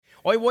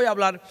Hoy voy a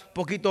hablar un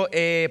poquito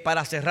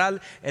para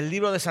cerrar el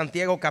libro de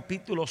Santiago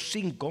capítulo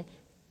 5.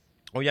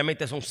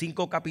 Obviamente son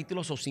 5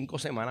 capítulos o 5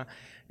 semanas.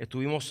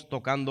 Estuvimos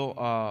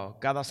tocando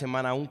cada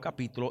semana un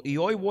capítulo. Y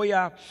hoy voy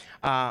a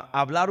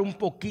hablar un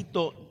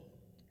poquito.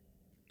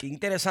 Qué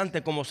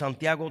interesante como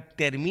Santiago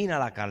termina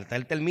la carta.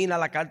 Él termina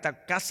la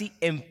carta casi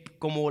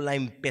como la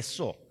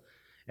empezó.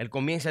 Él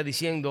comienza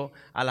diciendo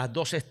a las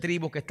 12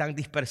 tribus que están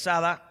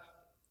dispersadas,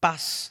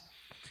 paz.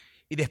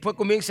 Y después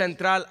comienza a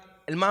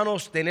entrar,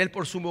 hermanos, tener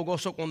por sumo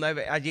gozo cuando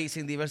allí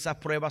sin diversas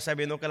pruebas,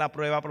 sabiendo que la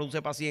prueba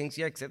produce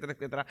paciencia, etcétera,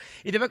 etcétera.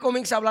 Y después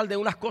comienza a hablar de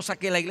unas cosas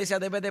que la iglesia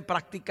debe de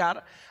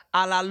practicar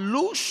a la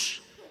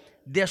luz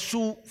de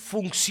su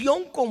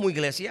función como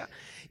iglesia.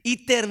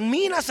 Y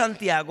termina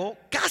Santiago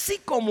casi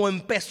como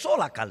empezó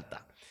la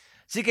carta.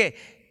 Así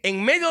que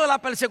en medio de la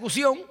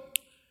persecución,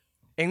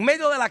 en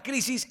medio de la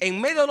crisis,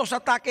 en medio de los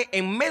ataques,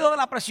 en medio de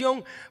la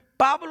presión,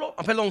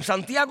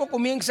 Santiago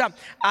comienza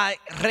a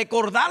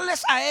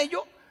recordarles a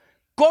ellos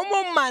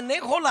cómo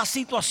manejo las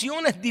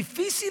situaciones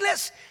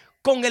difíciles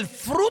con el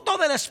fruto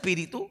del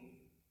Espíritu,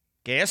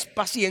 que es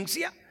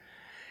paciencia.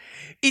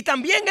 Y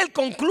también él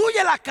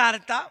concluye la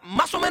carta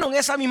más o menos en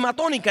esa misma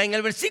tónica. En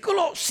el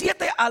versículo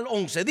 7 al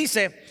 11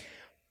 dice: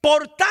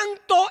 por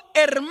tanto,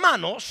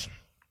 hermanos,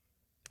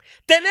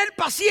 tener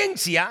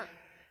paciencia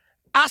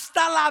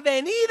hasta la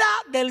venida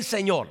del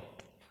Señor.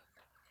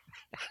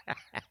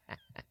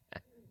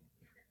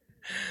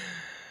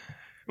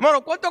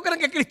 Hermano, ¿cuántos creen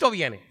que Cristo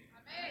viene?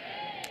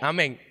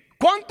 Amén.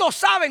 ¿Cuántos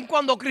saben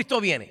cuándo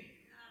Cristo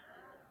viene?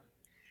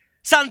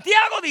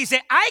 Santiago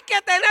dice: hay que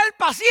tener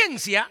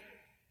paciencia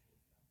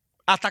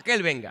hasta que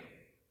Él venga.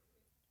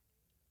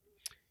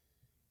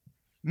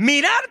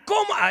 Mirar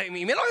cómo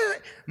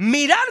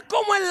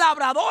el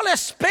labrador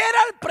espera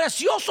el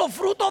precioso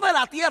fruto de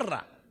la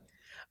tierra,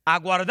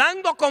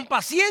 aguardando con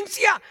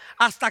paciencia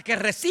hasta que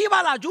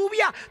reciba la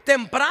lluvia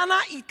temprana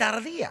y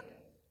tardía.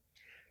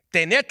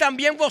 Tened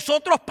también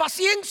vosotros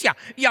paciencia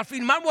y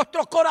afirmar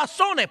vuestros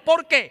corazones.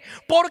 ¿Por qué?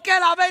 Porque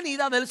la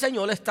venida del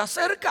Señor está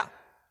cerca.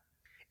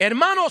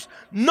 Hermanos,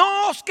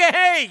 no os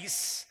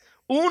quejéis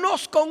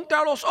unos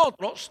contra los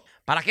otros,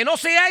 para que no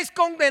seáis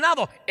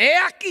condenados. He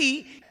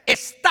aquí,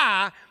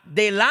 está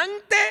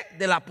delante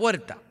de la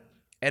puerta.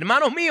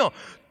 Hermanos míos,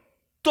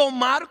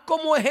 tomar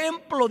como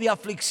ejemplo de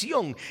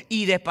aflicción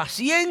y de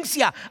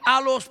paciencia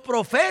a los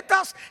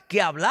profetas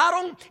que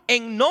hablaron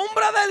en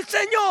nombre del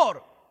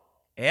Señor.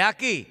 He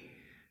aquí,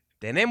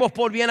 tenemos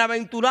por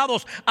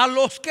bienaventurados a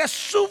los que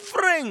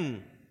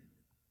sufren.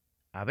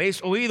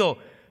 Habéis oído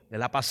de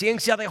la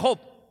paciencia de Job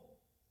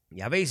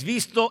y habéis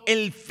visto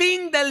el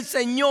fin del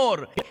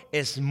Señor.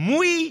 Es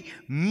muy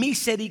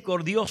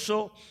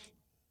misericordioso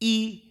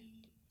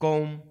y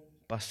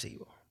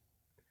compasivo.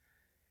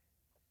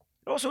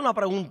 Vamos a hacer una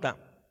pregunta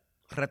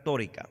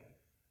retórica.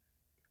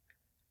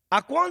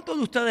 ¿A cuántos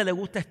de ustedes les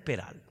gusta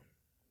esperar?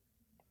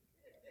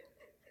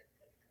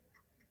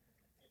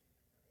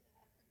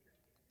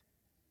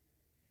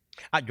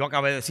 Yo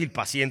acabé de decir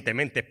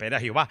pacientemente espera a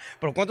Jehová.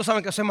 Pero ¿cuántos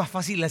saben que eso es más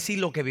fácil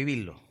decirlo que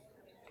vivirlo?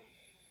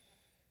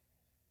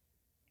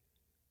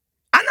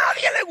 A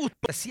nadie le gusta.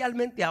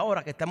 Especialmente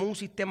ahora que estamos en un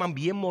sistema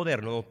bien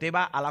moderno. Usted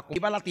iba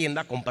a la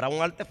tienda, compraba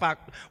un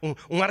artefacto,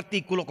 un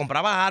artículo,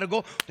 compraba algo,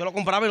 usted lo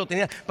compraba y lo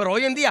tenía. Pero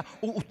hoy en día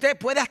usted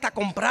puede hasta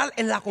comprar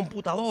en la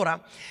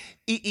computadora.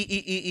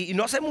 Y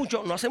no hace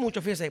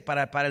mucho, fíjese,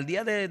 para el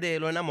día de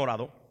los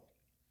enamorados,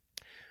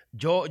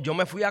 yo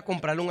me fui a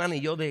comprarle un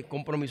anillo de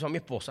compromiso a mi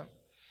esposa.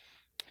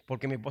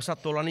 Porque mi esposa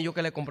todos los anillos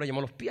que le compré yo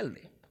me los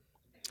pierde.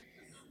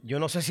 Yo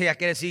no sé si ella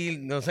quiere decir,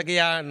 no sé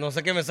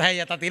qué mensaje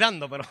ella está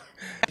tirando, pero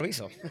lo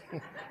hizo.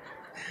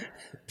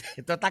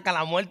 Esto está que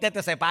la muerte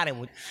te separe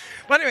mucho.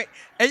 Bueno,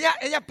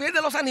 ella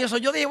pierde los anillos.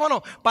 Yo dije,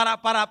 bueno, para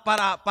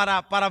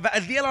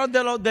el día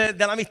de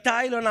la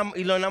amistad y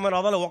los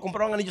enamorados le voy a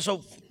comprar un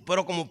anillo.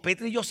 Pero como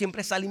Petri y yo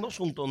siempre salimos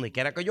juntos, donde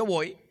quiera que yo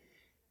voy,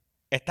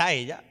 está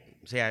ella.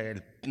 O sea,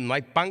 no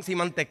hay pan sin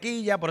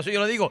mantequilla. Por eso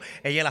yo le digo,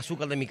 ella es el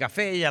azúcar de mi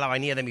café, ella es la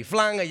vainilla de mi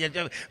flan.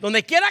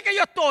 Donde quiera que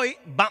yo estoy,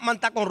 Batman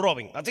está con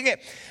Robin. Así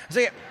que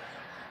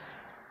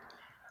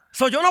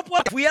yo no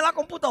puedo. Fui a la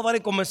computadora y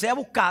comencé a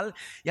buscar.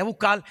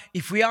 Y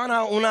fui a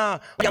una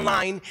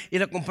online y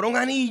le compré un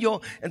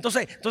anillo.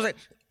 Entonces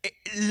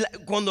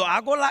cuando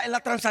hago la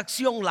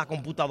transacción, la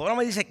computadora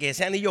me dice que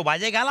ese anillo va a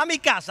llegar a mi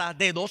casa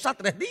de 2 a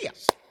 3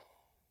 días.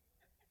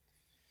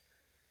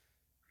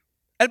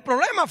 El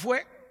problema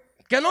fue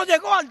que no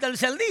llegó al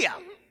tercer día,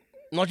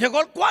 no llegó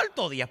al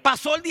cuarto día.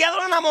 Pasó el día de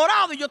los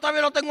enamorados y yo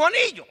todavía no tengo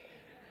anillo.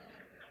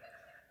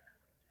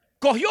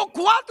 Cogió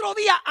 4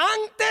 días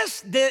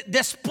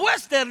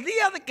después del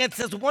día de que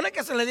se supone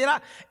que se le diera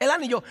el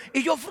anillo.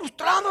 Y yo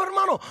frustrado,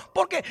 hermano,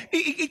 porque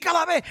y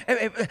cada vez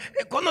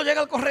cuando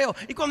llega el correo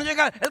y cuando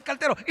llega el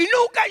cartero. Y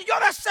nunca, yo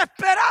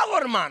desesperado,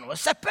 hermano,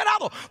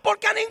 desesperado.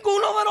 Porque a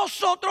ninguno de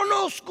nosotros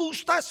nos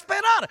gusta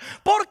esperar.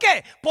 ¿Por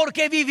qué?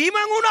 Porque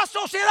vivimos en una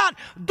sociedad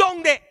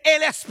donde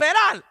el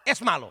esperar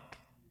es malo.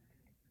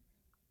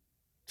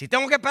 Si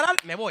tengo que esperar,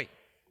 me voy.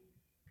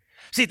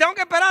 Si tengo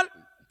que esperar,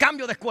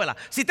 cambio de escuela.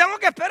 Si tengo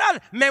que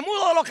esperar, me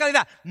mudo de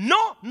localidad.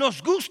 No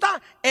nos gusta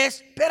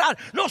esperar.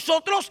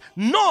 Nosotros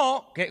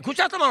no,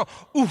 escucha esto, hermano,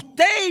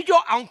 usted y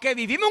yo, aunque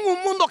vivimos en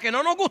un mundo que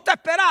no nos gusta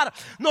esperar,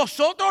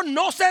 nosotros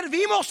no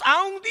servimos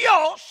a un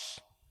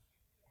Dios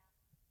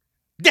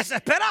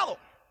desesperado.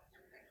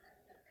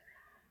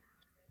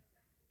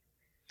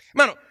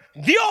 Hermano,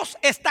 Dios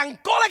es tan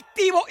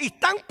colectivo y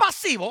tan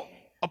pasivo,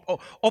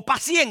 o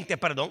paciente,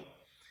 perdón,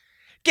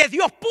 que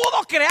Dios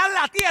pudo crear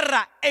la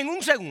tierra en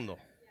un segundo.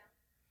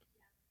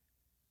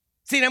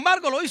 Sin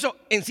embargo, lo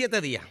hizo en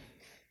 7 días.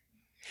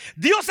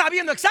 Dios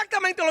sabiendo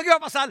exactamente lo que iba a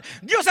pasar,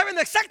 Dios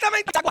sabiendo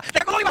exactamente de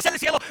qué color iba a ser el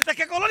cielo, de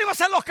qué color iban a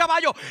ser los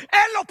caballos,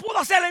 Él lo pudo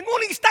hacer en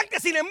un instante.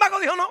 Sin embargo,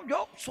 dijo, no,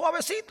 yo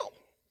suavecito.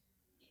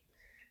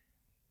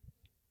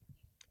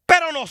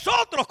 Pero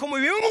nosotros, como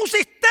vivimos en un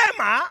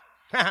sistema,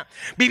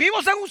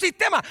 vivimos en un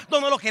sistema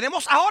donde lo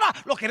queremos ahora,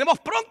 lo queremos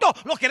pronto,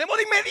 lo queremos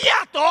de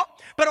inmediato.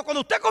 Pero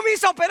cuando usted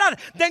comienza a operar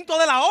dentro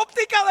de la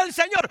óptica del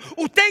Señor,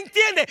 usted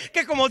entiende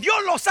que como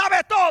Dios lo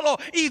sabe todo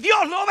y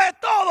Dios lo ve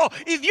todo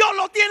y Dios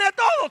lo tiene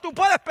todo, tú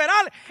puedes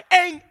esperar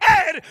en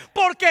Él,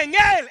 porque en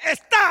Él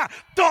está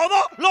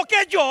todo lo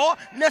que yo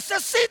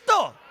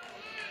necesito.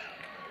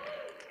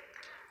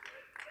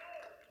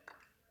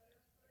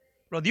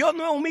 Pero Dios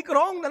no es un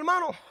microondas,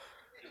 hermano.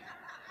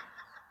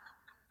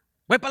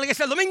 Voy para la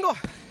iglesia el domingo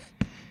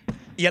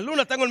y el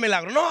lunes tengo el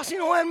milagro. No, así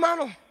no es,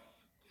 hermano.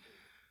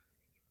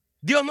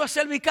 Dios no es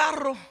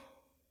servicarro.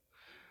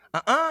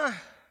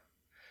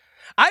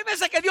 Hay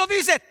veces que Dios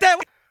dice, te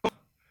voy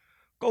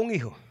con un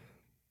hijo.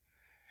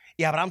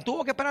 Y Abraham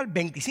tuvo que esperar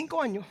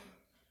 25 años.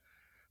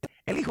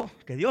 El hijo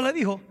que Dios le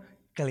dijo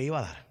que le iba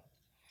a dar.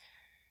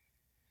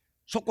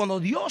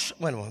 Cuando Dios,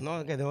 bueno,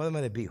 no, que no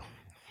me desvío.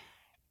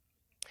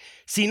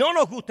 Si no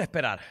nos gusta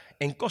esperar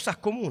en cosas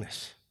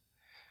comunes,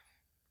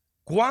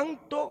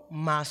 ¿cuánto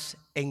más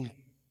en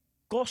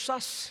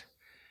cosas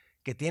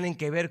que tienen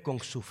que ver con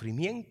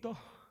sufrimiento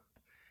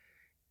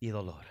y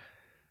dolor?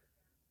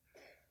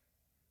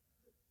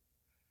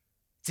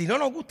 Si no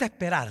nos gusta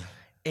esperar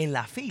en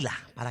la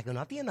fila para que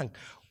nos atiendan,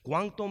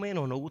 ¿cuánto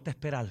menos nos gusta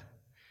esperar?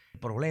 El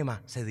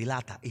problema se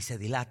dilata y se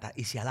dilata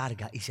y se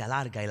alarga y se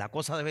alarga y la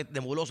cosa de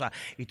nebulosa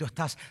y tú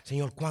estás,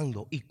 Señor,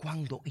 ¿cuándo? ¿Y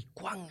cuándo? ¿Y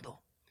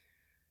cuándo?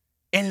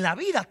 En la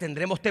vida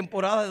tendremos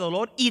temporada de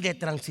dolor y de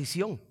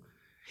transición.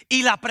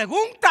 Y la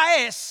pregunta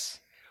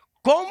es,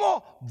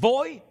 ¿cómo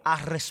voy a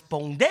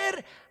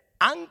responder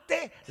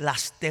ante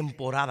las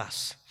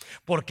temporadas?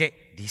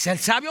 Porque dice el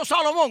sabio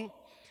Salomón,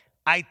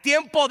 hay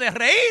tiempo de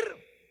reír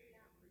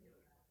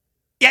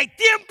y hay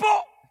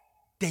tiempo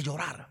de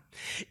llorar.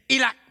 Y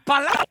la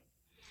palabra,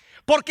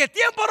 porque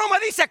tiempo no me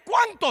dice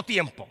cuánto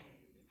tiempo.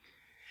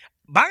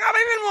 Van a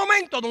vivir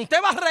momentos donde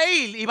usted va a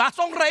reír y va a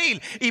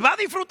sonreír y va a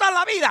disfrutar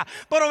la vida,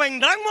 pero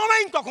vendrán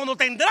momentos cuando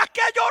tendrás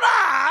que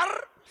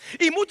llorar.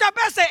 Y muchas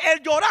veces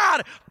el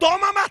llorar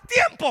toma más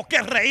tiempo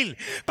que reír.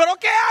 Pero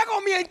 ¿qué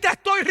hago mientras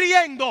estoy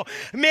riendo?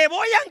 Me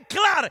voy a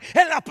anclar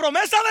en la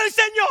promesa del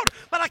Señor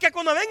para que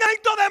cuando venga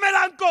esto de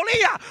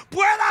melancolía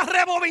pueda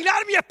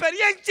rebobinar mi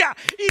experiencia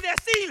y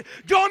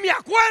decir, yo me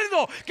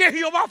acuerdo que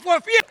Jehová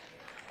fue fiel.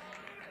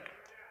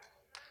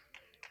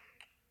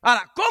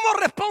 Ahora, ¿cómo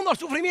respondo al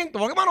sufrimiento?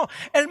 Porque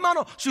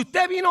hermano, si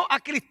usted vino a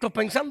Cristo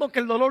pensando que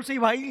el dolor se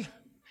iba a ir,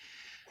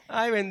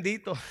 ay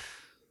bendito.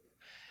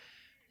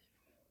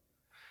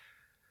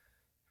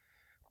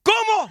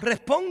 ¿Cómo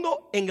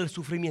respondo en el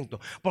sufrimiento?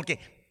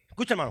 Porque,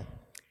 escucha hermano,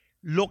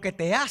 lo que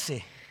te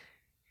hace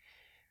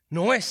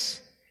no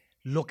es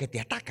lo que te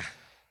ataca,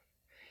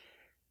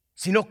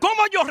 sino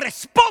cómo yo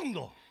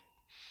respondo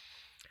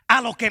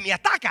a lo que me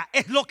ataca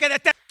es lo que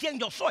determina quién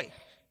yo soy.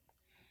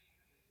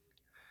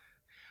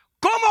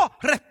 ¿Cómo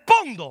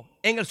respondo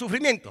en el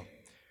sufrimiento?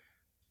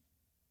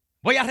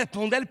 Voy a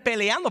responder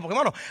peleando, porque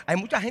hermano, hay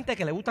mucha gente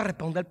que le gusta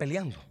responder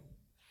peleando.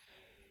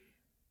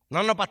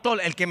 No, pastor,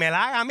 el que me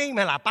la haga a mí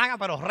me la paga,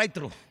 pero right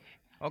through.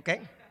 Ok.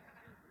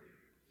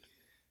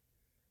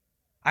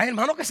 Hay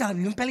hermanos que se la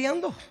viven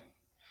peleando.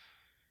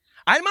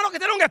 Hay hermanos que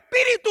tienen un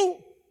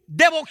espíritu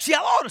de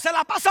boxeador, se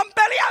la pasan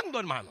peleando,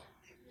 hermano.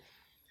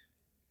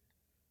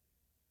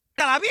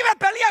 Se la vive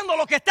peleando,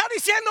 lo que está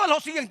diciendo es lo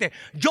siguiente: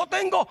 yo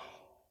tengo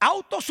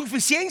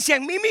autosuficiencia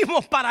en mí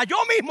mismo para yo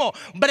mismo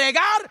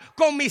bregar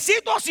con mi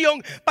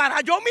situación,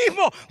 para yo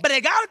mismo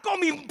bregar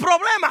con mi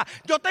problema.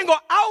 Yo tengo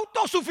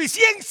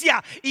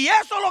autosuficiencia y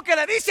eso lo que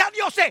le dice a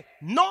Dios es: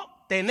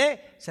 no te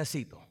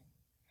necesito.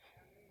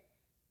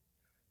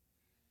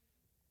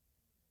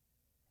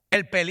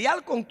 El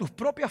pelear con tus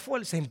propias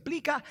fuerzas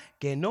implica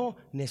que no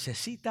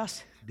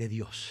necesitas de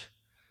Dios.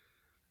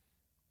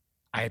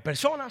 Hay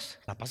personas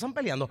que la pasan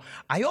peleando,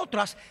 hay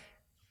otras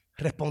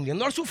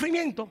respondiendo al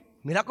sufrimiento.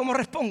 Mira cómo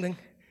responden: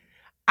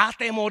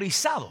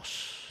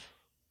 atemorizados.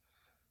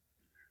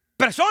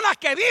 Personas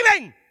que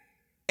viven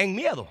en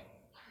miedo.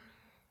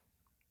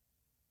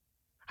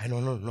 Ay,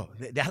 no,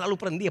 deja la luz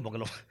prendida porque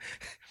no.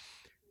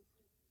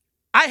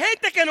 Hay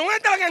gente que no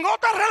entra en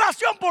otra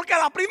relación porque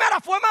la primera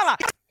fue mala.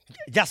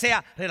 Ya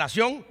sea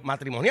relación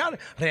matrimonial,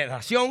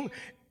 relación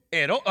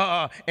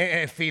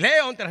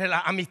fileo entre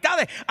las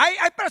amistades.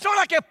 Hay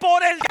personas que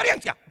por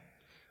experiencia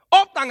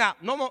optan a,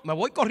 no, me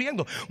voy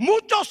corriendo.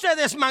 Muchos se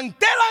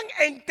desmantelan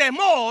en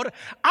temor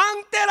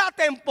ante la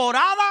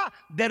temporada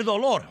del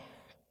dolor.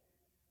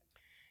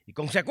 Y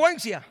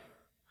consecuencia,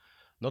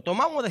 no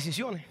tomamos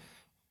decisiones.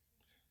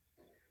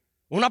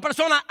 Una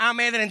persona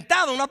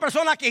amedrentada, una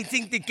persona que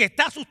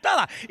está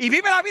asustada y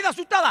vive la vida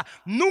asustada,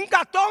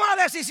 nunca toma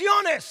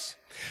decisiones,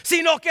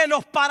 sino que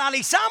nos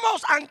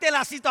paralizamos ante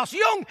la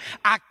situación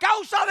a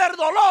causa del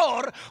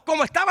dolor,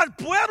 como estaba el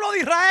pueblo de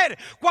Israel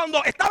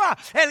cuando estaba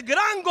el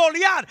gran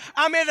Goliat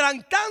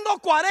amedrentando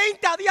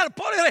 40 días al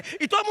pueblo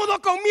y todo el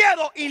mundo con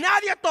miedo y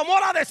nadie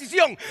tomó la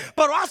decisión.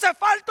 Pero hace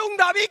falta un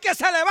David que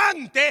se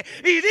levante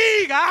y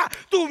diga: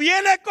 tú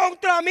vienes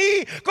contra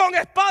mí con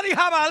espada y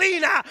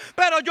jabalina,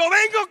 pero yo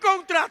vengo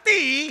contra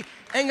ti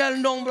en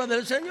el nombre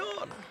del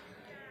Señor.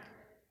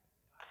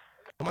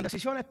 Toman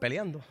decisiones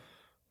peleando.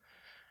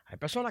 Hay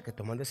personas que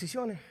toman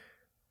decisiones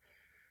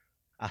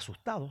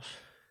asustados.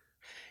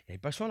 Y hay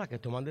personas que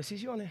toman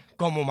decisiones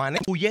como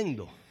manejo,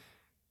 huyendo.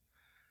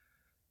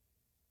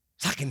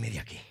 Sáquenme de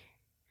aquí.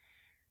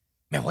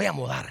 Me voy a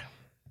mudar.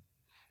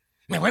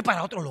 Me voy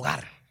para otro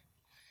lugar.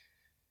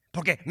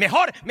 Porque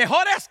mejor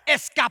es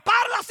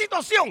escapar la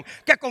situación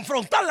que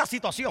confrontar la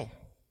situación.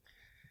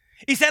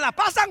 Y se la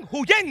pasan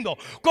huyendo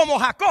como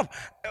Jacob.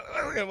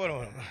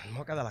 Bueno, me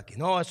voy a quedar aquí.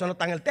 No, eso no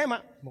está en el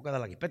tema. Me voy a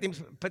quedar aquí.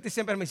 Petty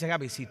siempre me dice: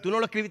 Gaby, si tú no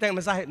lo escribiste en el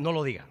mensaje, no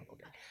lo digas.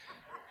 Okay.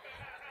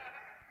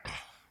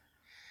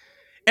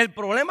 El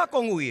problema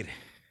con huir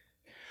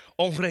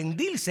o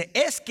rendirse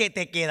es que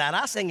te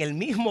quedarás en el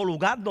mismo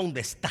lugar donde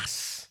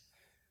estás.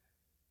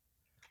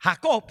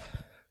 Jacob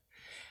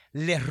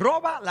le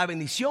roba la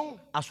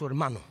bendición a su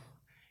hermano.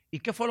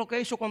 ¿Y qué fue lo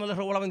que hizo cuando le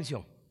robó la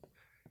bendición?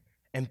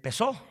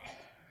 Empezó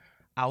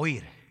a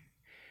huir.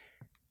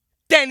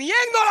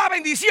 Teniendo la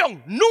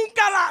bendición,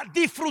 nunca la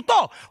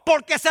disfrutó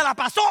porque se la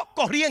pasó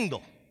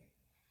corriendo.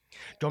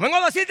 Yo vengo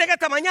a decirte que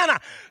esta mañana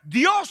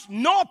Dios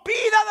no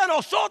pida de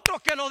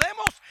nosotros que nos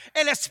demos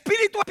el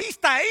espíritu de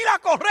pista e ir a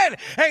correr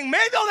en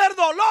medio del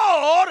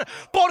dolor,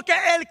 porque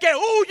el que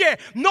huye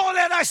no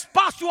le da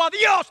espacio a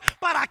Dios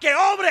para que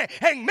obre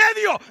en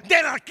medio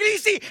de la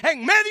crisis,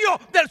 en medio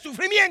del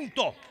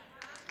sufrimiento.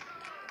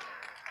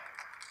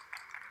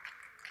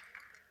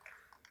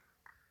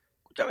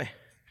 Escúchame,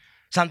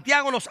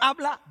 Santiago nos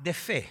habla de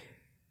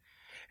fe.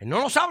 Él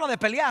no nos habla de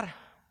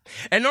pelear.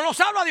 Él no nos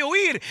habla de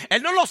huir.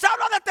 Él no nos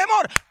habla de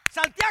temor.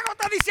 Santiago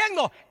está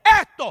diciendo: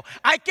 esto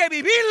hay que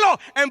vivirlo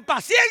en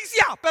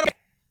paciencia. Pero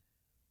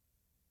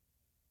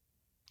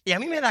y a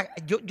mí me da,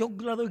 yo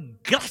le doy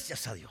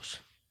gracias a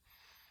Dios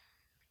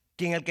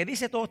quien el que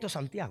dice todo esto es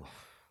Santiago.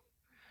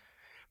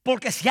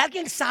 Porque si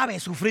alguien sabe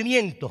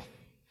sufrimiento,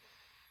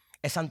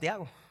 es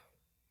Santiago.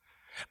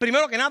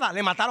 Primero que nada,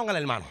 le mataron al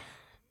hermano,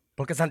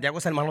 porque Santiago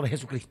es hermano de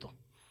Jesucristo.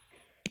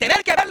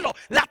 Tener que verlo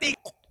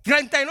latigado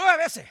 39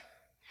 veces.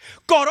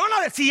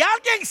 Corona de, si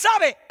alguien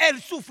sabe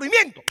el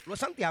sufrimiento, lo es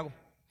Santiago.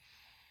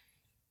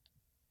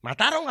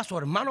 Mataron a su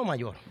hermano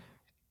mayor.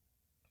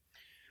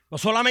 No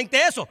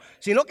solamente eso,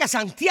 sino que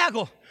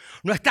Santiago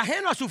no está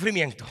ajeno al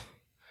sufrimiento.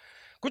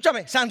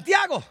 Escúchame,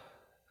 Santiago,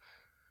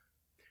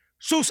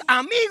 sus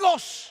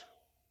amigos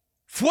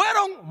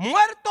fueron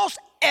muertos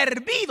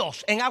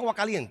hervidos en agua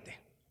caliente.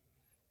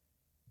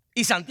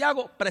 Y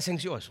Santiago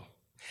presenció eso.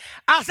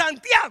 A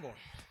Santiago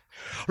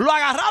lo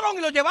agarraron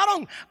y lo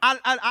llevaron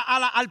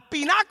al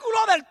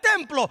pináculo del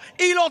templo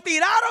y lo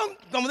tiraron,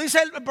 como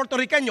dice el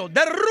puertorriqueño,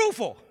 del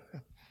rufo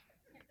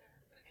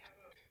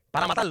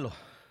para matarlo.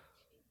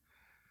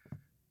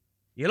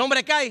 Y el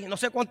hombre cae, no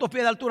sé cuántos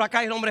pies de altura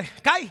cae el hombre,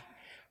 cae,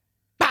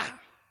 ¡pah!,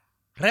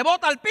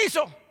 rebota al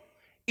piso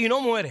y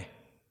no muere.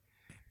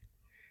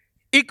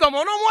 Y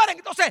como no mueren,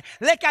 entonces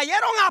le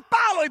cayeron a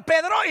palo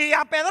y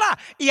a pedra,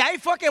 y ahí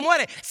fue que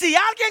muere. Si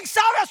alguien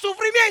sabe el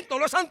sufrimiento,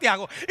 lo es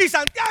Santiago. Y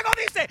Santiago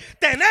dice: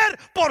 tener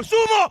por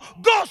sumo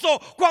gozo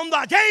cuando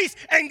halléis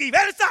en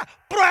diversas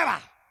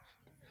pruebas.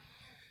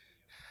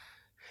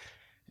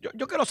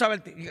 Yo quiero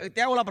saber, te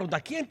hago la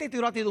pregunta: ¿quién te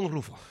tiró a ti de un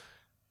rufo?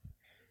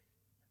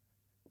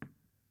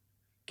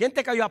 ¿Quién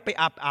te cayó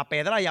a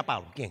pedra y a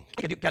palo? ¿Quién?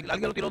 ¿Que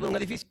alguien lo tiró de un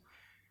edificio?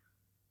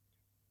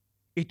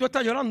 Y tú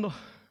estás llorando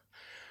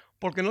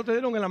porque no te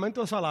dieron el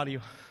aumento de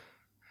salario.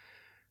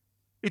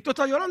 Y tú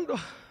estás llorando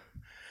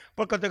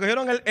porque te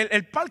cogieron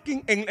el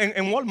parking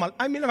en Walmart.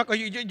 Ay, mira,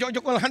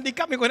 yo con el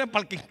handicap me cogí el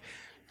parking.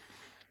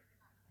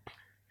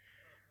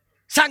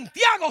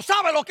 Santiago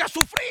sabe lo que es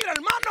sufrir,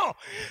 hermano.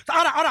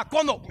 Ahora,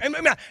 cuando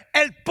mira,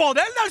 el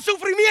poder del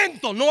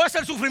sufrimiento no es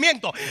el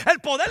sufrimiento. El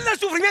poder del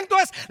sufrimiento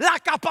es la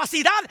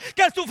capacidad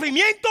que el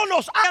sufrimiento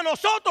nos da a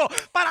nosotros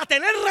para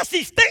tener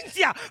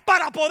resistencia,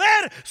 para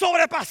poder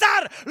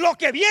sobrepasar lo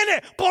que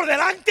viene por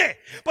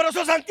delante. Por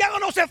eso Santiago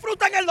no se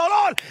frustra en el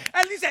dolor.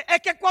 Él dice: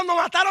 es que cuando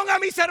mataron a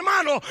mis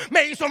hermanos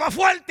me hizo más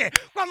fuerte.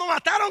 Cuando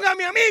mataron a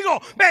mi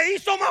amigo me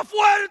hizo más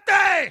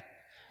fuerte.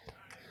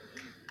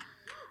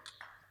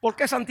 ¿Por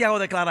qué Santiago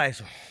declara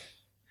eso?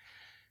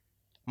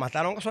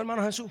 Mataron a su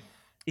hermano Jesús.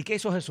 ¿Y qué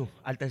hizo Jesús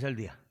al tercer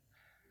día?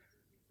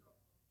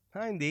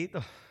 Ay,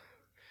 bendito.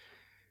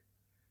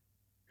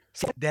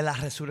 de la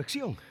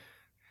resurrección.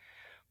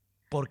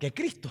 Porque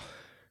Cristo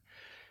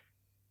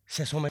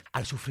se sometió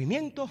al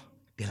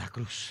sufrimiento de la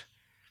cruz.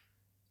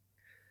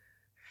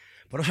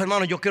 Por eso,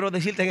 hermano, yo quiero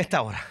decirte en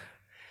esta hora,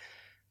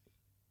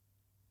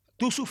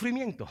 tu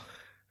sufrimiento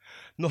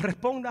no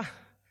responda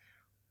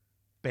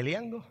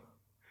peleando,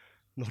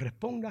 no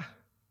responda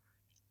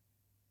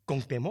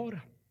con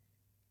temor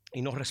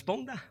y no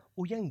responda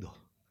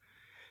huyendo,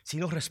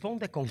 sino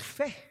responde con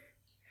fe,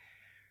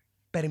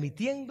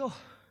 permitiendo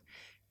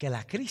que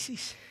la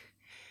crisis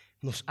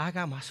nos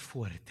haga más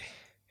fuerte.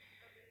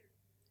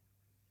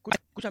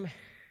 Escúchame.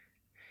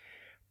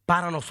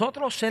 Para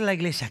nosotros ser la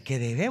iglesia que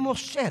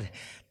debemos ser,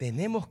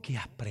 tenemos que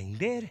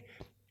aprender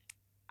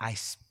a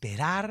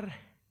esperar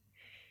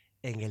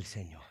en el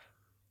Señor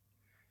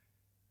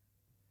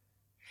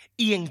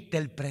y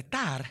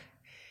interpretar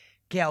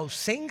que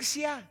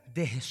ausencia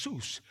de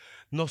Jesús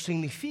no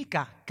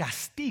significa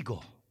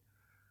castigo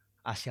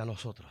hacia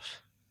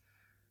nosotros.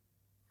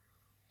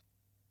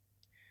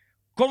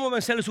 ¿Cómo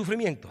vencer el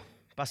sufrimiento?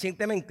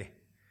 Pacientemente.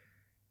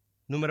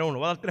 Número 1,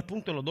 voy a dar 3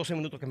 puntos en los 12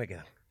 minutos que me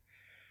quedan.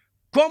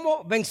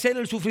 ¿Cómo vencer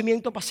el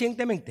sufrimiento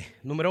pacientemente?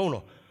 Número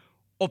 1,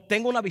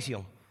 obtenga una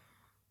visión.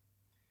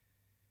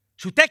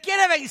 Si usted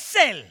quiere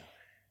vencer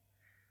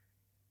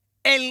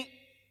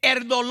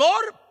el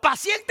dolor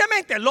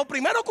pacientemente, lo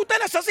primero que usted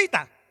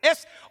necesita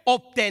es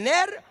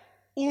obtener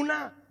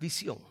una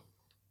visión.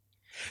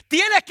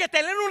 Tienes que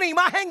tener una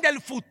imagen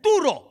del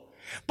futuro.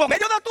 Por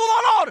medio de tu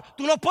dolor,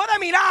 tú no puedes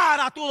mirar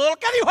a tu dolor.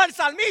 ¿Qué dijo el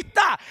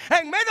salmista?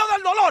 En medio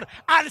del dolor,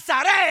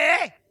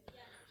 alzaré.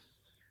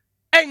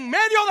 En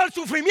medio del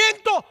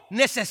sufrimiento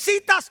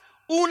necesitas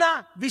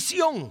una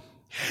visión.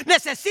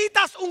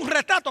 Necesitas un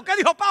retrato. ¿Qué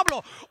dijo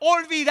Pablo?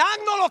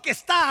 Olvidando lo que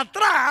está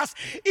atrás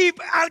y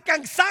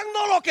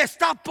alcanzando lo que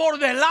está por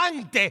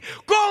delante.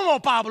 ¿Cómo,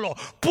 Pablo?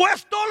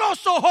 Puesto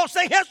los ojos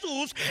en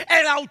Jesús,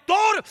 el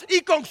autor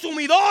y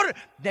consumidor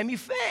de mi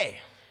fe.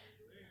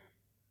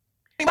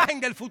 Imagen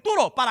del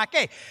futuro. ¿Para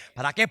qué?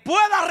 Para que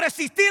puedas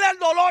resistir el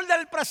dolor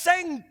del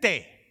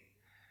presente.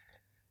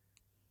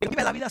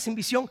 Vive la vida sin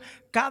visión.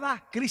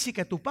 Cada crisis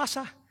que tú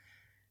pasas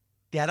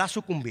te hará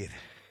sucumbir.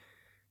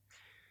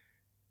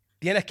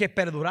 Tienes que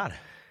perdurar.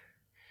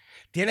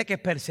 Tienes que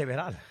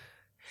perseverar.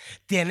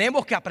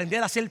 Tenemos que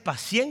aprender a ser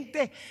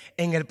pacientes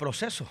en el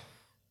proceso.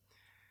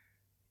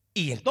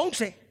 Y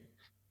entonces,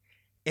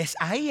 es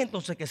ahí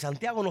entonces que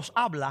Santiago nos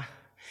habla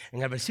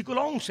en el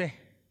versículo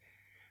 11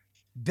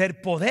 del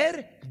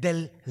poder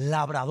del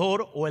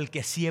labrador o el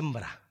que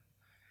siembra.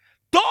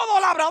 Todo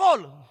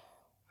labrador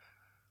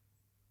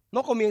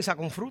no comienza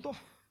con fruto.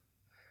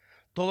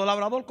 Todo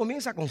labrador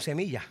comienza con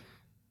semilla.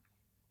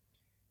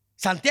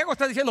 Santiago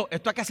está diciendo,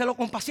 esto hay que hacerlo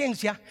con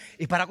paciencia.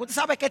 Y para que usted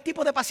sabe qué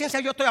tipo de paciencia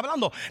yo estoy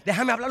hablando,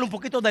 déjame hablarle un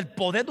poquito del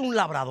poder de un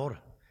labrador.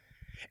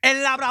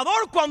 El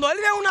labrador, cuando él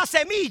ve una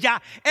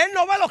semilla, él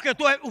no ve lo que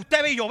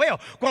usted ve y yo veo.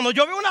 Cuando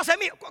yo veo una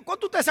semilla,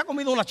 ¿cuánto usted se ha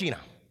comido una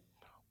china?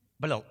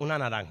 Perdón, una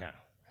naranja.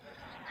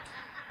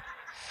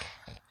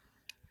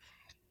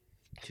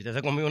 Si usted se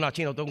ha comido una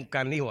china, usted es un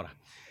carnívoro.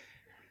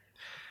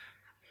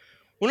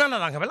 Una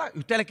naranja, ¿verdad? Y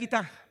usted le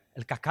quita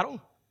el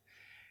cascarón.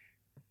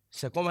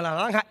 Se come la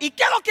naranja. ¿Y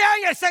qué es lo que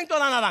hay en el centro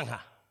de la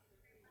naranja?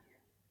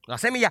 La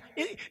semilla.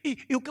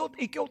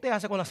 ¿Y qué usted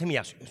hace con la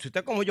semilla? Si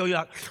usted como yo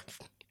la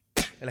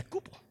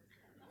escupo.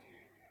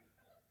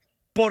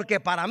 Porque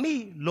para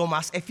mí lo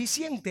más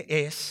eficiente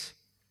es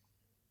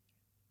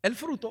el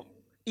fruto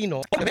y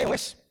no lo que veo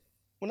es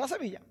una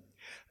semilla.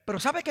 Pero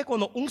 ¿sabe que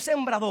cuando un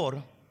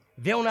sembrador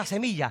ve una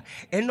semilla,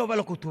 él no ve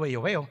lo que usted ve y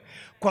yo veo?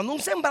 Cuando un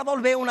sembrador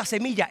ve una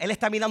semilla, él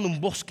está mirando un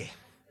bosque.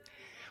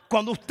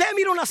 Cuando usted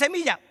mira una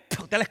semilla,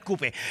 usted la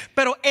escupe.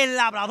 Pero el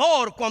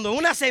labrador, cuando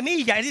una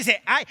semilla, él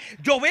dice, ay,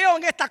 yo veo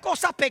en esta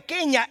cosa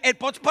pequeña.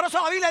 Por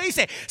eso la Biblia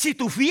dice, si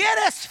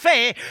tuvieres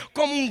fe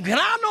como un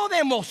grano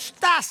de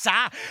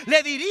mostaza,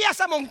 le diría a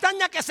esa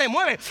montaña que se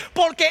mueve.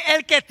 Porque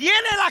el que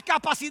tiene la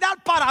capacidad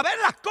para ver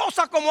las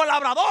cosas como el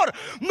labrador,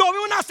 no ve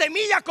una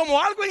semilla como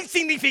algo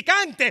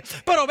insignificante,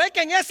 pero ve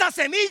que en esa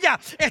semilla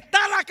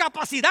está la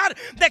capacidad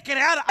de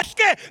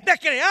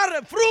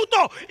crear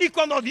fruto. Y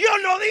cuando Dios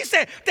nos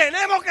dice,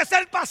 tenemos que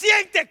ser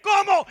pacientes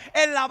como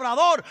el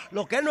labrador,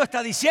 lo que él nos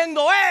está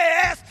diciendo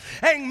es,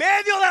 en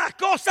medio de las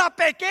cosas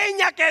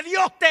pequeñas que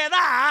Dios te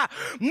da,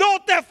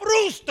 no te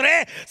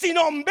frustres,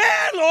 sino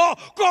velo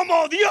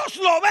como Dios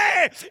lo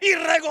ve y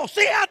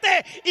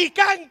regocíjate y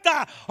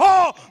canta,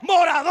 oh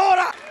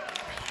moradora.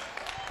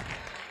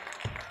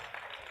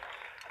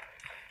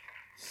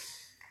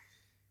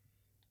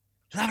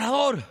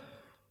 Labrador,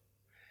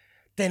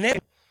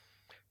 tener,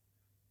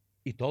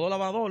 y todo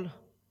labrador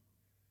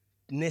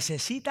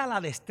necesita la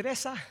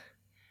destreza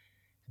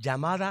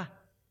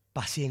llamada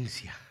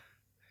paciencia.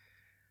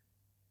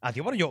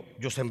 Bueno,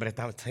 yo sembré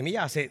esta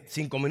semilla hace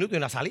 5 minutos y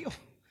no ha salido.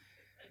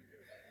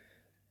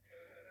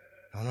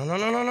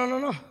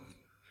 No.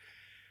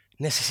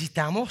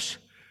 Necesitamos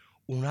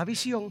una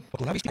visión,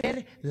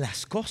 ver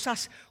las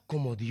cosas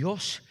como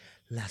Dios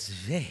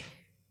las ve.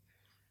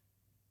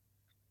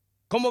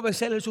 ¿Cómo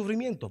vencer el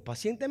sufrimiento?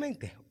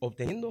 Pacientemente,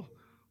 obteniendo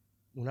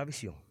una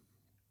visión.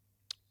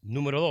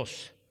 Número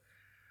 2,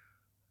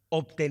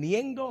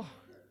 obteniendo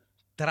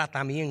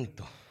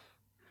tratamiento.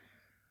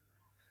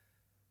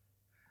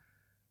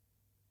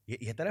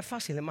 Y esto no es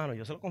fácil, hermano,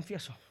 yo se lo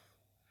confieso.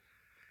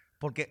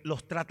 Porque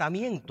los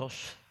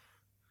tratamientos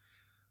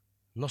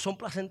no son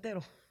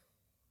placenteros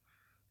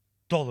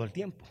todo el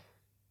tiempo.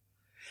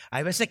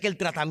 Hay veces que el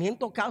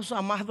tratamiento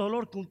causa más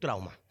dolor que un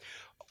trauma.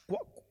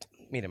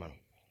 Mire, hermano,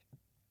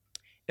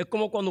 es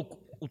como cuando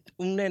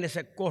un nene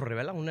se corre,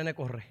 ¿verdad? Un nene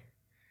corre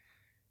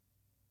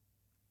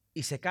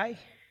y se cae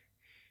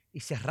y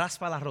se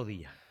raspa la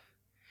rodilla.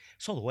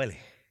 Eso duele.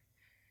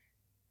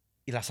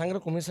 Y la sangre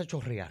comienza a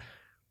chorrear.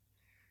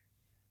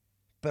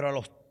 Pero a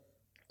los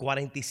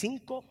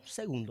 45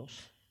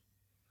 segundos,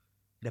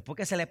 después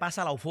que se le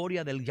pasa la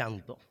euforia del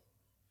llanto,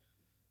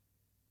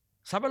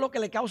 ¿sabe lo que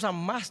le causa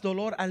más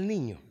dolor al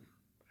niño?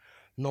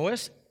 No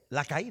es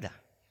la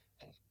caída,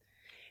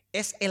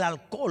 es el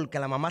alcohol que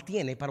la mamá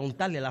tiene para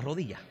untarle la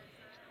rodilla.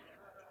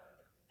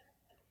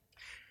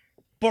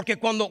 Porque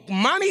cuando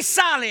mami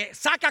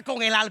saca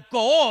con el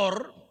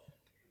alcohol,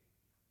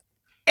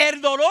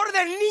 el dolor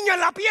del niño en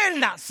la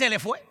pierna se le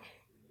fue.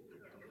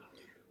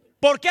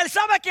 Porque él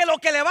sabe que lo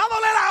que le va a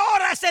doler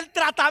ahora es el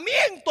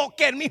tratamiento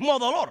que el mismo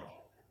dolor.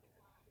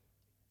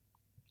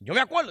 Yo me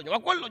acuerdo.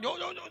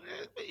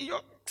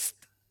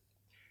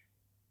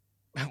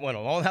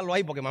 Bueno, vamos a dejarlo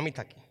ahí porque mami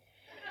está aquí.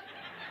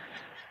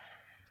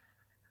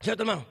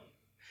 ¿Cierto, hermano?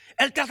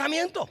 El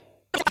tratamiento.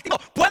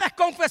 Puedes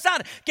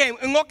confesar que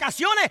en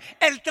ocasiones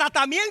el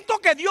tratamiento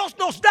que Dios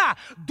nos da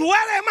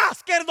duele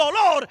más que el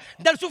dolor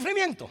del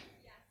sufrimiento.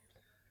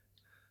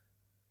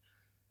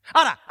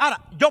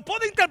 Ahora, yo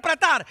puedo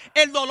interpretar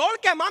el dolor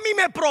que mami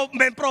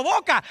me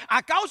provoca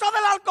a causa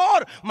del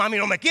alcohol. Mami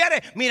no me quiere,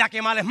 mira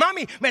qué mal es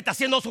mami, me está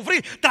haciendo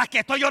sufrir tras que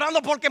estoy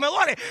llorando porque me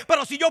duele.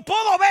 Pero si yo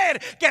puedo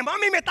ver que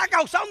mami me está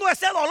causando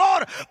ese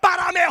dolor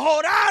para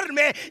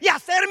mejorarme y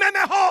hacerme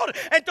mejor,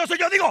 entonces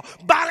yo digo,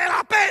 vale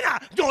la pena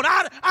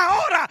llorar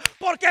ahora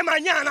porque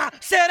mañana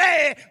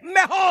seré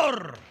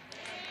mejor.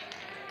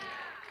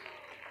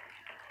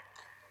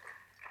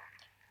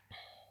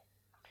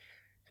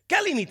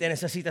 ¿Qué límite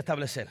necesita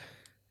establecer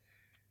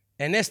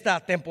en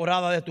esta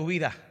temporada de tu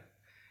vida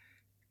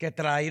que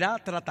traerá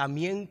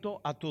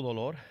tratamiento a tu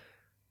dolor?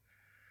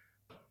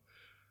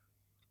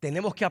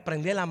 Tenemos que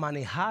aprender a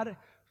manejar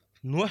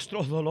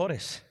nuestros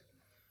dolores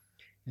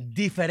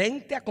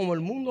diferente a como el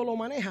mundo lo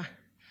maneja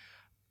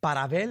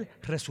para ver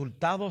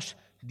resultados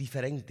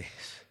diferentes.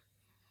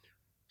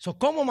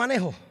 ¿Cómo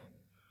manejo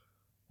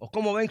o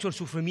cómo venzo el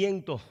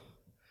sufrimiento?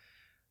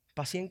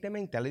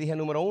 Pacientemente. Le dije,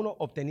 número 1,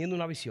 obteniendo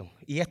una visión.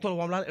 Y esto lo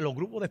vamos a hablar en los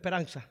grupos de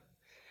esperanza.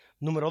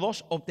 Número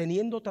 2,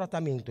 obteniendo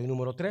tratamiento. Y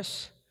número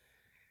 3,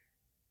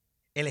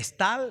 el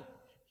estar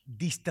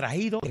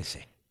distraído.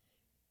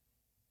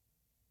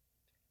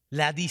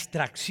 La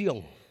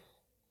distracción.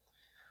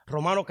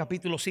 Romanos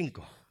capítulo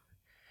 5,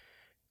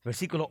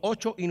 versículos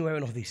 8 y 9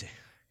 nos dice: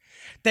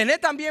 tened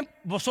también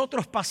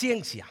vosotros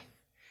paciencia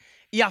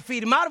y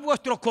afirmar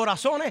vuestros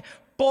corazones,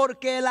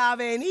 porque la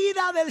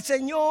venida del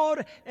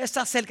Señor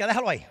está cerca.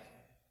 Déjalo ahí.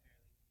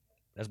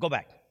 Let's go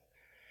back.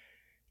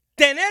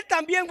 Tened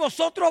también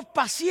vosotros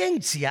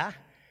paciencia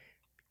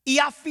y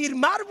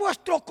afirmar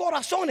vuestros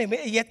corazones.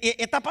 Y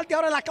esta parte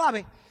ahora es la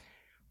clave.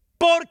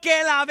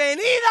 Porque la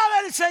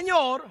venida del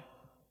Señor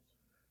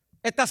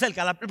está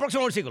cerca. El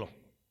próximo versículo.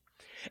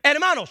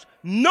 Hermanos,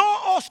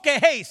 no os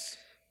quejéis.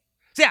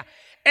 O sea,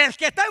 el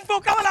que está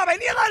enfocado en la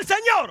venida del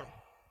Señor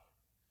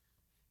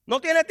no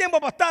tiene tiempo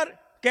para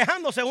estar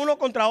quejándose uno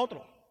contra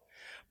otro,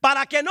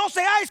 para que no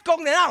seáis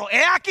condenados.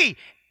 He aquí,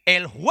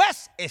 el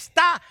juez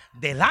está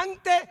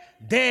delante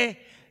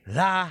de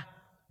la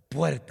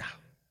puerta.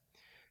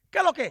 ¿Qué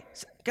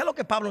es lo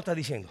que Pablo está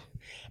diciendo?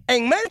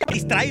 En medio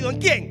distraído,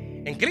 ¿en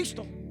quién? En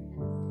Cristo.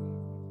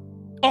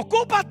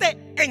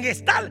 Ocúpate en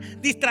estar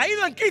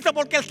distraído en Cristo,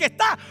 porque el que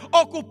está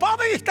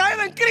ocupado y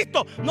distraído en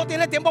Cristo no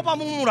tiene tiempo para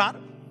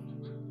murmurar.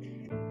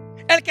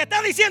 El que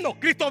está diciendo,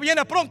 Cristo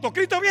viene pronto,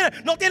 Cristo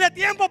viene, no tiene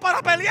tiempo para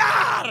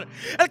pelear.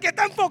 El que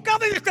está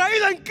enfocado y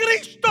distraído en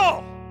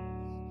Cristo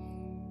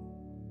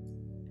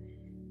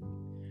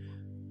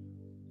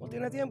no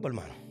tiene tiempo,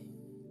 hermano.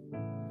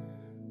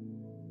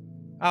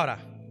 Ahora,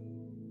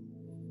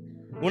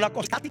 una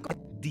cosa,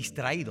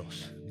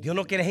 distraídos. Dios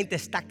no quiere gente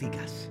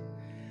estáticas.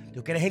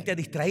 Dios quiere gente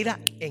distraída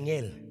en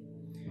Él,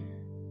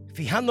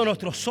 fijando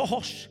nuestros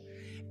ojos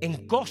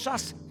en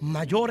cosas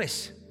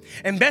mayores.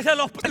 En vez de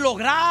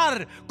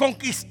lograr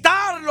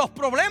conquistar los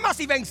problemas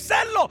y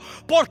vencerlos,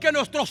 porque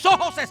nuestros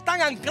ojos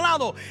están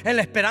anclados en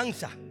la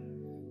esperanza.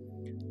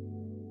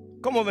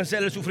 ¿Cómo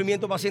vencer el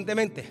sufrimiento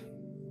pacientemente?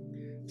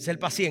 Ser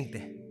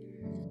paciente.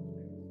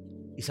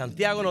 Y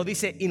Santiago nos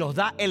dice y nos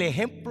da el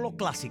ejemplo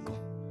clásico: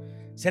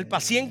 ser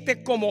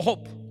paciente como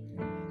Job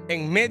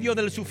en medio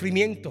del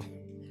sufrimiento,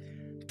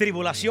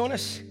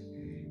 tribulaciones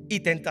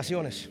y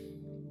tentaciones.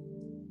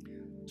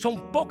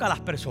 Son pocas las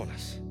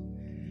personas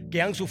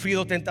que han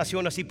sufrido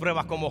tentaciones y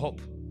pruebas como Job.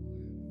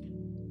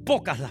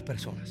 Pocas las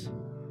personas.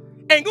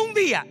 En un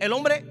día el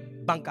hombre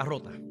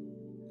bancarrota.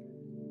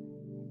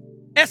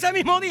 Ese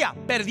mismo día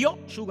perdió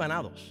sus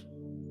ganados.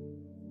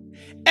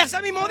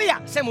 Ese mismo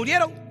día se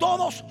murieron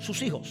todos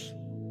sus hijos.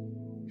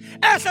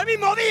 Ese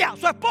mismo día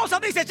su esposa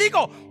dice: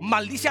 chico,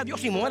 maldice a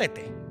Dios y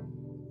muérete.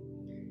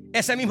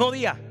 Ese mismo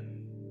día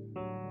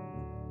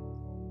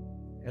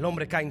el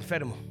hombre cae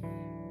enfermo.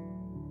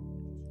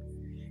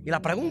 Y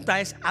la pregunta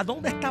es: ¿a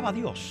dónde estaba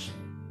Dios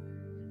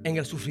en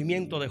el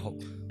sufrimiento de Job?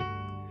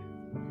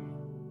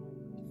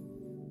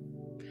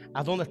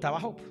 ¿A dónde estaba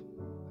Job?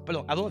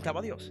 Perdón, ¿a dónde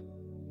estaba Dios?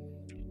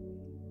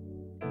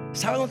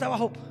 ¿Sabe dónde estaba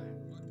Job?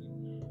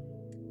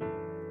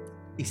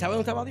 ¿Y sabe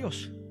dónde estaba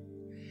Dios?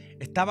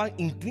 Estaban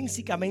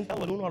intrínsecamente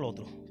el uno al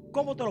otro.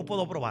 ¿Cómo te lo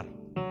puedo probar?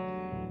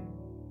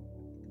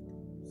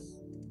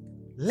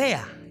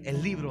 Lea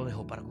el libro de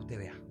Job para que usted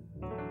vea.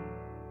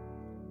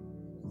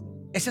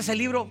 Ese es el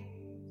libro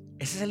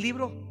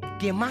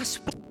que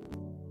más...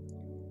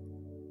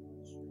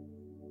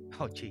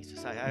 Oh,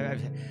 Jesus.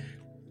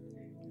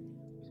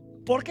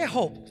 ¿Por qué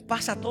Job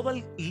pasa todo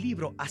el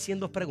libro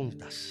haciendo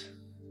preguntas?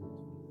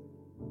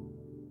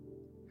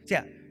 O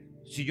sea,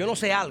 si yo no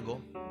sé algo,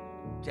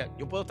 o sea,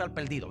 yo puedo estar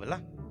perdido,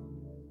 ¿verdad?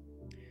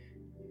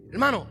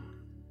 Hermano,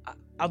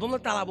 ¿a dónde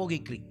está la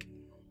Boggy Creek?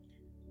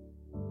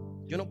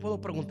 Yo no puedo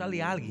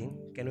preguntarle a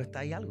alguien que no está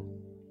ahí algo.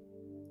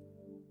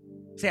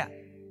 O sea,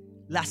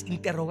 las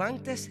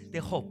interrogantes de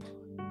Job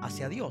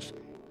hacia Dios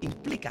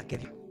implica que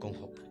Dios con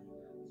Job.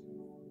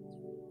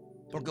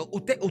 Porque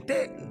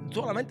usted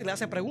solamente le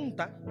hace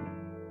preguntas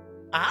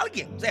a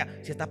alguien. O sea,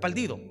 si estás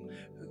perdido,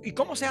 ¿y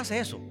cómo se hace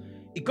eso?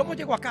 ¿Y cómo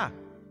llego acá?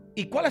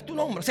 ¿Y cuál es tu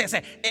nombre? O sea,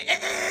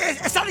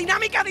 esa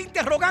dinámica de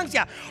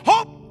interrogancia.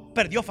 Job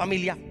perdió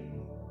familia,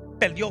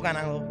 perdió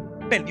ganado,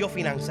 perdió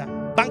finanzas,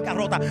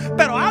 bancarrota,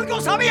 pero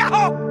algo sabía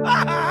Job.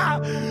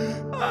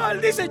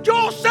 Él dice: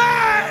 yo sé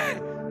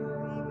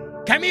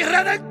que mi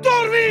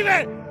Redentor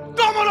vive.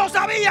 ¿Cómo lo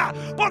sabía?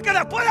 Porque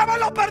después de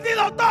haberlo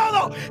perdido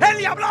todo, él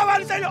le hablaba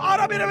al Señor.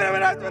 Ahora mira.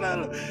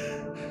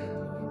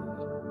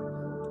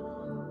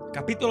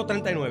 Capítulo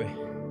 39.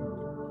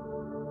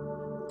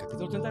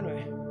 Capítulo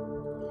 39.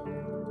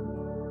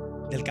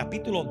 Del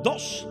capítulo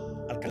 2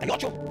 al capítulo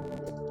 8,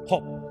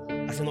 Job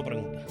haciendo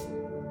preguntas.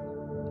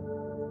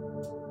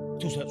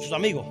 Sus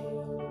amigos,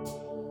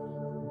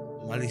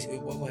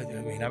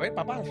 mira, a ver,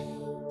 papá.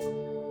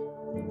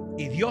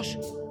 Y Dios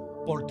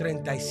por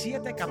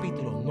 37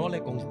 capítulos no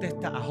le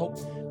contesta a Job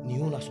ni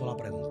una sola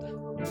pregunta.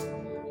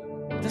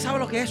 ¿Usted sabe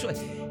lo que eso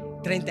es?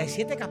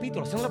 37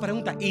 capítulos haciendo la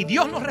pregunta y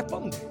Dios no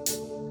responde.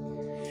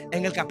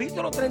 En el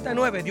capítulo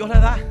 39 Dios le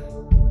da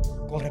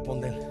con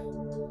responder.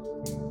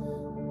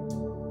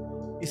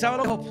 ¿Y sabe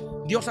lo que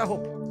Job? Dios a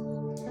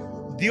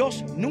Job?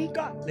 Dios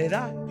nunca le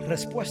da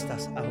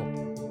respuestas a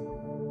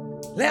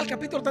Job. Lea el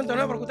capítulo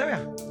 39 para que usted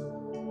vea.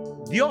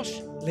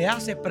 Dios le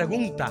hace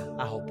preguntas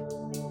a Job.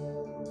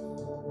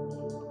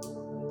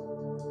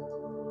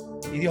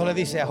 Y Dios le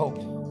dice a Job: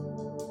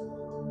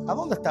 ¿a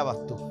dónde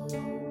estabas tú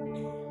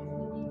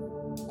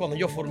cuando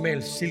yo formé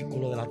el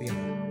círculo de la tierra?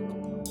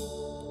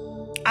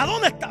 ¿A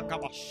dónde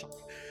estabas?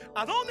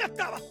 ¿A dónde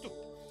estabas tú?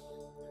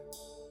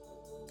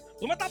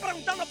 Tú me estás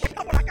preguntando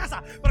por la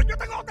casa, pero yo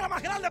tengo otra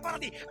más grande para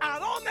ti. ¿A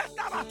dónde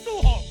estabas tú,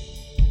 Job,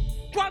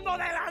 cuando de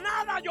la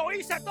nada yo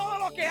hice todo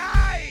lo que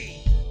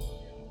hay?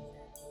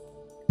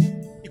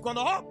 Y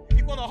cuando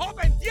Job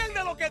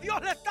entiende lo que Dios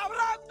le está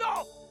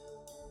hablando,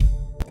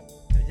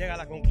 él llega a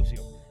la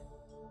conclusión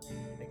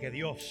de que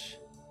Dios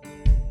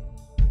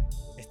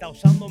está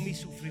usando mi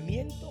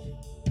sufrimiento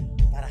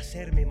para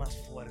hacerme más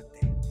fuerte.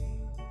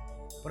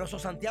 Por eso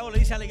Santiago le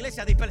dice a la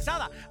iglesia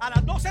dispersada, a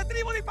las 12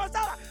 tribus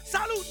dispersadas: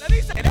 salud, le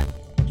dice,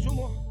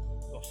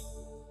 sumo 12.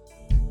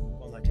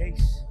 Cuando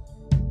halléis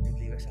en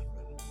ti esa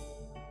prueba,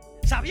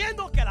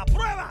 sabiendo que la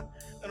prueba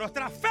de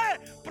nuestra fe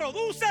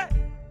produce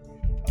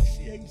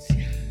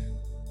paciencia.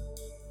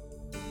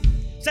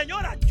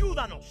 Señor,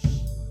 ayúdanos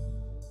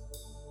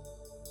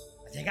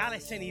a llegar a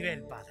ese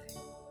nivel, Padre,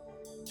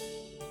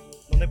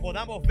 donde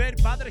podamos ver,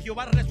 Padre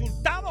Jehová, el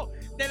resultado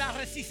de la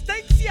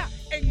resistencia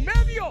en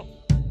medio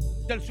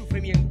del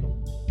sufrimiento,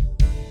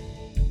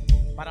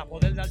 para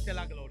poder darte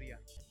la gloria.